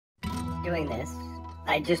doing this,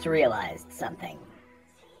 I just realized something.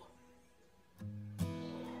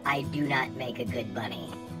 I do not make a good bunny.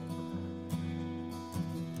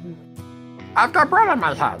 I've got bread on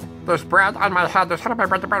my head. There's bread on my head. There's head on my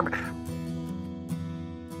bread.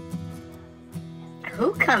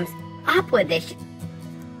 Who comes up with this?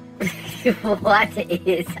 What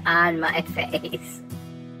is on my face?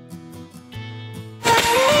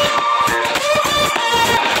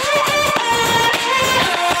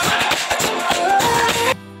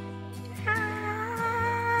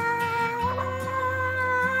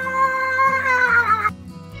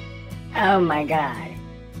 Oh my God.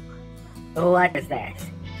 What is this?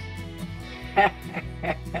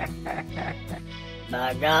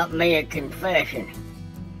 I got me a confession.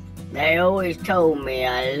 They always told me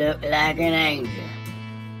I looked like an angel.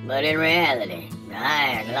 But in reality,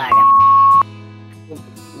 I act like a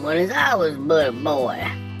When I was but a boy,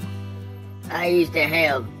 I used to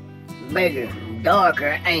have bigger,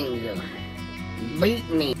 darker angels beat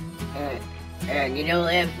me. And you know,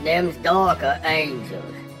 them's darker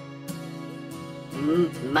angels.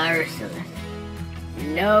 Merciless.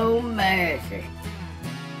 No mercy.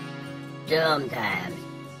 Sometimes,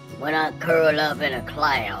 when I curl up in a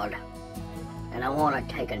cloud and I want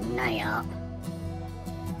to take a nap,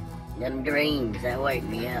 them dreams that wake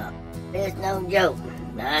me up. It's no joke.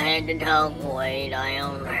 I had to talk way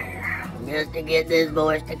down there just to get this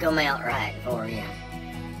voice to come out right for you.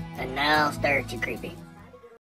 And now I'll stare at you creepy.